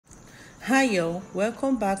Hi y'all,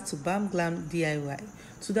 welcome back to Bamglam DIY.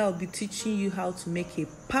 Today I'll be teaching you how to make a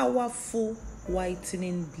powerful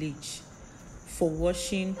whitening bleach for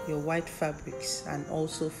washing your white fabrics and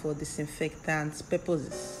also for disinfectant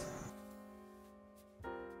purposes.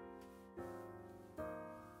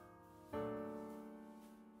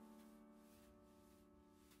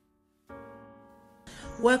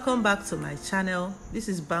 Welcome back to my channel. This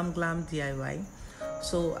is Bamglam DIY.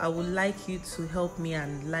 So I would like you to help me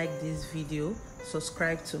and like this video,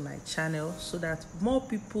 subscribe to my channel so that more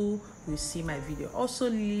people will see my video. Also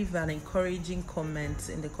leave an encouraging comment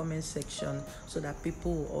in the comment section so that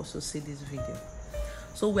people will also see this video.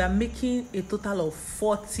 So we are making a total of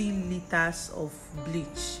 40 liters of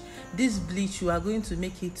bleach. This bleach, we are going to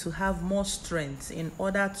make it to have more strength in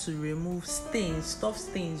order to remove stains, tough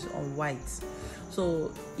stains on white.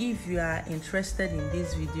 So if you are interested in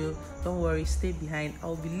this video, don't worry, stay behind.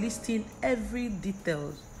 I'll be listing every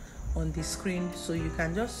detail on the screen, so you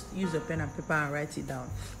can just use a pen and paper and write it down.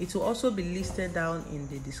 It will also be listed down in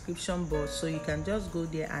the description box, so you can just go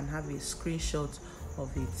there and have a screenshot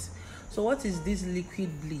of it. So what is this liquid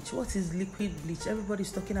bleach? What is liquid bleach?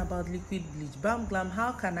 Everybody's talking about liquid bleach. Bamglam,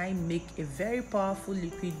 how can I make a very powerful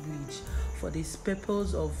liquid bleach for this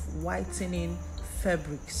purpose of whitening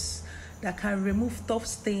fabrics that can remove tough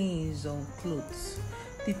stains on clothes?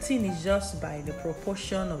 The thing is just by the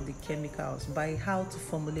proportion of the chemicals, by how to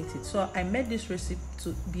formulate it. So I made this recipe to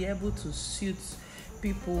be able to suit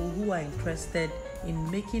people who are interested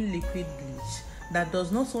in making liquid bleach that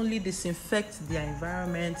does not only disinfect their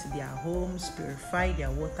environment, their homes, purify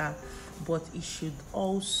their water, but it should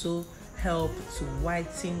also help to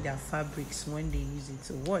whiten their fabrics when they use it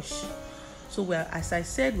to wash. So as I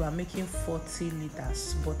said, we are making 40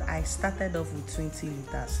 liters, but I started off with 20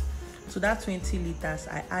 liters. So that 20 liters,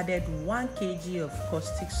 I added 1 kg of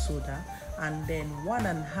caustic soda and then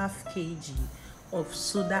 1.5 kg of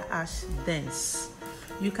soda ash dense.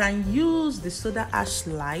 You can use the soda ash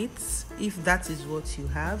light if that is what you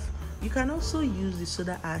have. You can also use the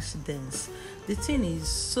soda ash dense. The thing is,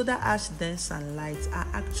 soda ash dense and light are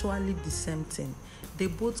actually the same thing. They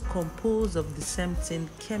both compose of the same thing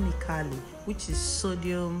chemically, which is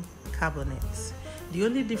sodium carbonate. The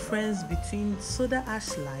only difference between soda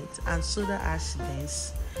ash light and soda ash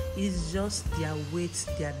dense is just their weight,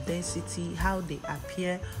 their density, how they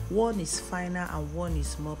appear. One is finer and one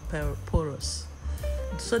is more porous.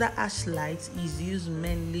 Soda ash light is used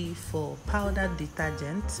mainly for powder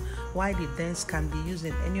detergent, while the dense can be used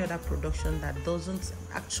in any other production that doesn't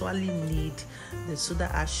actually need the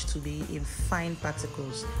soda ash to be in fine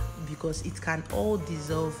particles, because it can all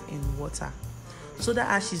dissolve in water. Soda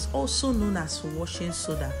ash is also known as washing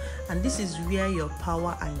soda, and this is where your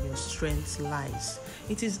power and your strength lies.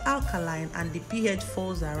 It is alkaline and the pH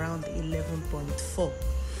falls around 11.4.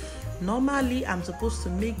 Normally, I'm supposed to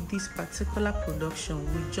make this particular production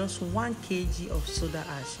with just 1 kg of soda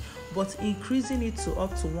ash, but increasing it to up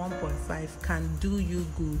to 1.5 can do you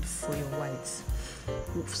good for your whites.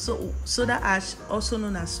 So soda ash, also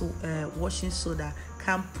known as washing soda,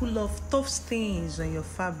 can pull off tough stains on your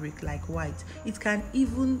fabric like white. It can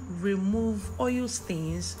even remove oil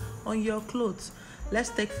stains on your clothes. Let's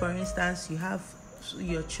take, for instance, you have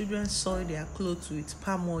your children soil their clothes with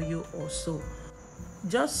palm oil or so.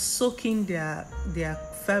 Just soaking their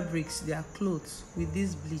fabrics, their clothes with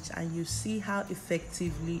this bleach, and you see how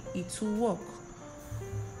effectively it will work.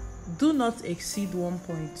 Do not exceed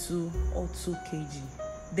 1.2 or 2 kg.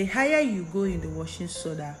 The higher you go in the washing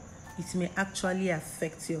soda, it may actually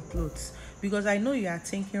affect your clothes, because I know you are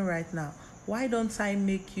thinking right now, why don't I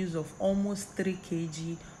make use of almost 3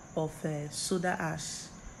 kg of soda ash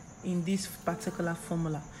in this particular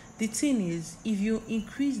formula? The thing is, if you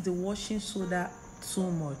increase the washing soda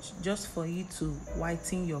too much just for you to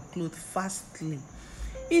whiten your clothes fastly,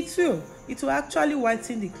 it will actually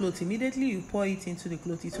whiten the cloth. Immediately you pour it into the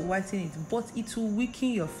cloth, it will whiten it, but it will weaken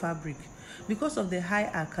your fabric because of the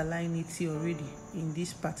high alkalinity already in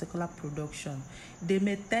this particular production. They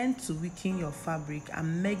may tend to weaken your fabric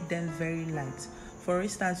and make them very light. For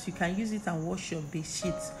instance, you can use it and wash your bed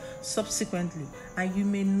sheets subsequently, and you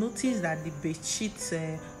may notice that the bed sheets,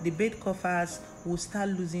 the bed covers will start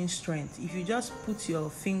losing strength. If you just put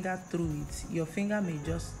your finger through it, your finger may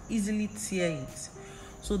just easily tear it.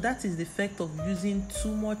 So that is the effect of using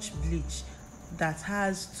too much bleach that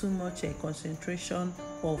has too much concentration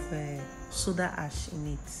of soda ash in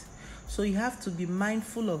it. So you have to be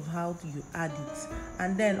mindful of how you add it.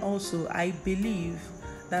 And then also, I believe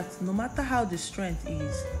that no matter how the strength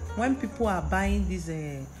is, when people are buying this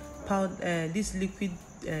liquid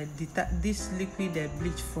this liquid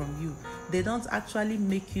bleach from you, they don't actually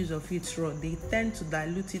make use of it raw. They tend to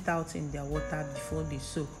dilute it out in their water before they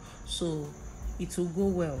soak, so it will go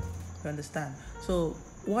well. You understand? So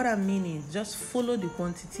what I mean is, just follow the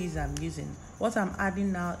quantities I'm using. What I'm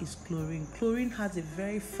adding now is chlorine. Chlorine has a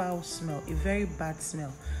very foul smell, a very bad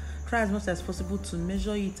smell. Try as much as possible to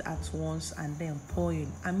measure it at once and then pour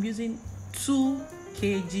in. I'm using 2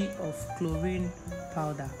 kg of chlorine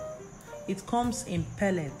powder. It comes in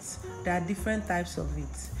pellets. There are different types of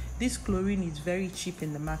it. This chlorine is very cheap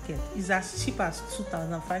in the market. It's as cheap as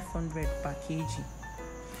 2,500 per kg.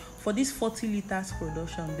 For this 40 liters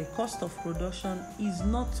production, the cost of production is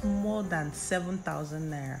not more than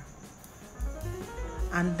 7,000 naira.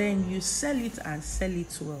 And then you sell it and sell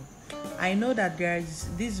it well. I know that there is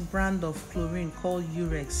this brand of chlorine called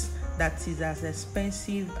Urex that is as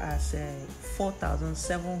expensive as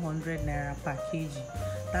 4,700 naira per kg.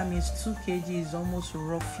 That means 2 kg is almost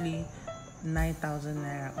roughly 9,000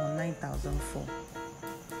 naira or 9,004.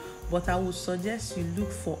 But I would suggest you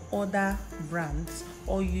look for other brands,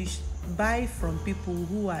 or you buy from people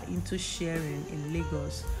who are into sharing in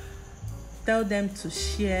Lagos. Tell them to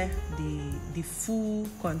share the full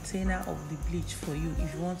container of the bleach for you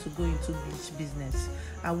if you want to go into bleach business.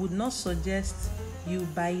 I would not suggest you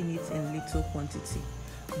buying it in little quantity.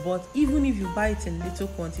 But even if you buy it in little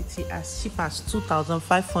quantity as cheap as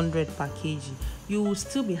 2,500 per kg, you will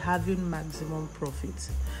still be having maximum profit.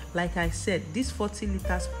 Like I said, this 40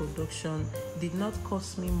 liters production did not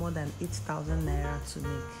cost me more than 8,000 naira to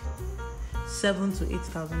make. 7,000 to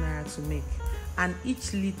 8,000 naira to make. And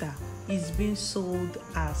each liter is being sold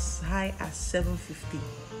as high as 750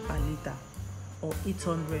 per liter or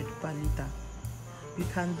 800 per liter. You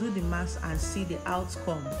can do the math and see the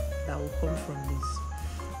outcome that will come from this.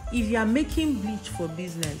 If you are making bleach for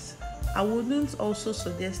business, I wouldn't also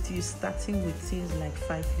suggest you starting with things like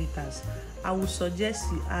 5 liters. I would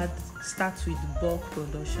suggest you start with bulk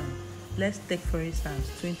production. Let's take for instance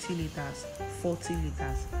 20 liters, 40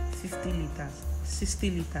 liters, 50 liters, 60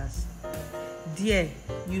 liters. There,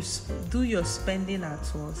 you do your spending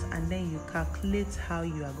at once and then you calculate how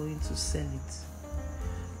you are going to sell it.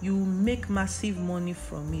 You will make massive money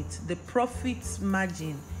from it. The profit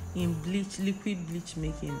margin in bleach, liquid bleach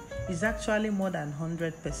making, is actually more than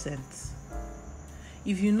 100%.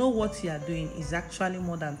 If you know what you are doing, it's actually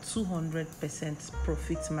more than 200%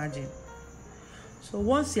 profit margin. So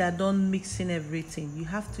once you are done mixing everything, you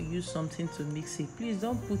have to use something to mix it. Please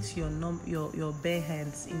don't put your bare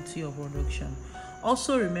hands into your production.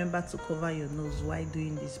 Also remember to cover your nose while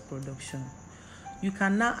doing this production. You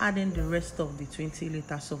can now add in the rest of the 20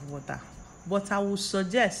 liters of water. But I would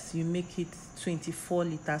suggest you make it 24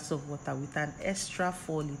 liters of water with an extra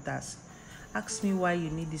 4 liters. Ask me why you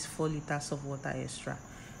need this 4 liters of water extra.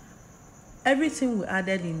 Everything we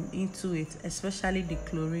added into it, especially the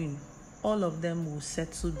chlorine, all of them will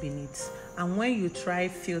settle beneath. And when you try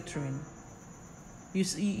filtering,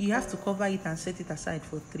 you have to cover it and set it aside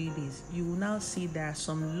for 3 days. You will now see there are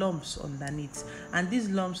some lumps underneath, and these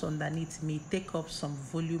lumps underneath may take up some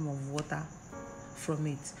volume of water from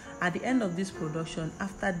it. At the end of this production,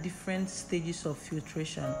 after different stages of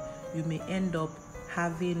filtration, you may end up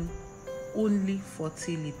having only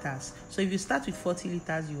 40 liters. So if you start with 40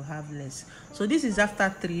 liters, you have less. So this is after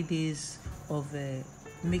 3 days of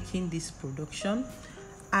making this production.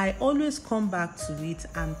 I always come back to it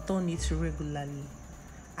and turn it regularly.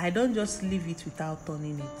 I don't just leave it without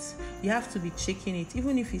turning it. You have to be checking it,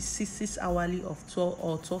 even if it's 6 hourly of 12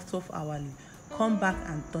 or 12 hourly. Come back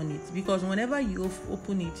and turn it, because whenever you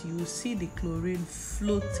open it, you will see the chlorine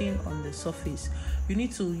floating on the surface. You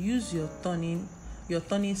need to use your turning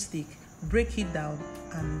stick, break it down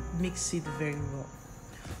and mix it very well.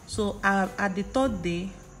 So at the 3rd day,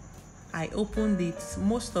 I opened it.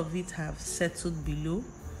 Most of it have settled below,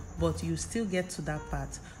 but you still get to that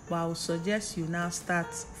part. But I would suggest you now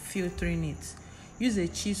start filtering it. Use a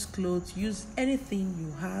cheesecloth, use anything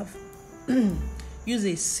you have, use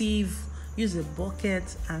a sieve, use a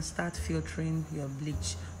bucket and start filtering your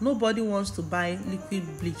bleach. Nobody wants to buy liquid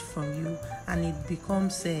bleach from you and it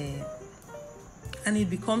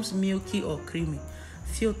becomes milky or creamy.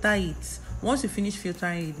 Filter it. Once you finish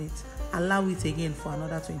filtering it, allow it again for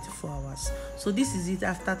another 24 hours. So this is it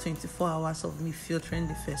after 24 hours of me filtering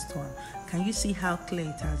the first one. Can you see how clear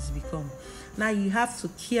it has become? Now you have to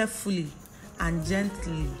carefully and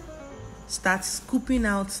gently start scooping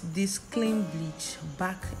out this clean bleach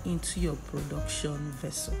back into your production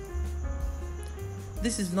vessel.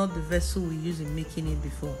 This is not the vessel we used in making it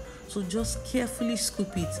before. So just carefully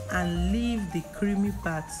scoop it and leave the creamy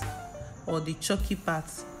parts or the chalky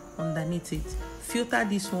parts underneath it. Filter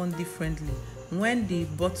this one differently. when the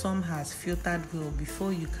bottom has filtered well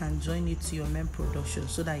before you can join it to your main production,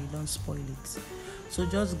 so that you don't spoil it. So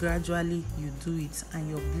just gradually you do it and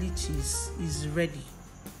your bleach is ready.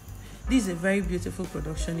 This is a very beautiful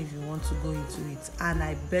production if you want to go into it, and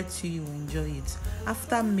I bet you will enjoy it.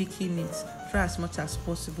 After making it, try as much as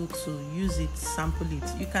possible to use it, sample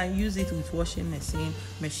it. You can use it with washing machine.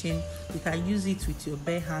 You can use it with your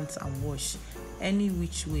bare hands and wash. Any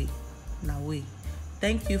which way, na way.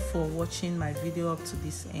 Thank you for watching my video up to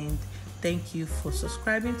this end. Thank you for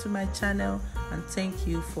subscribing to my channel, and thank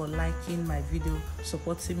you for liking my video,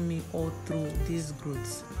 supporting me all through this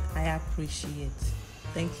growth. I appreciate.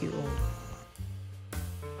 Thank you all.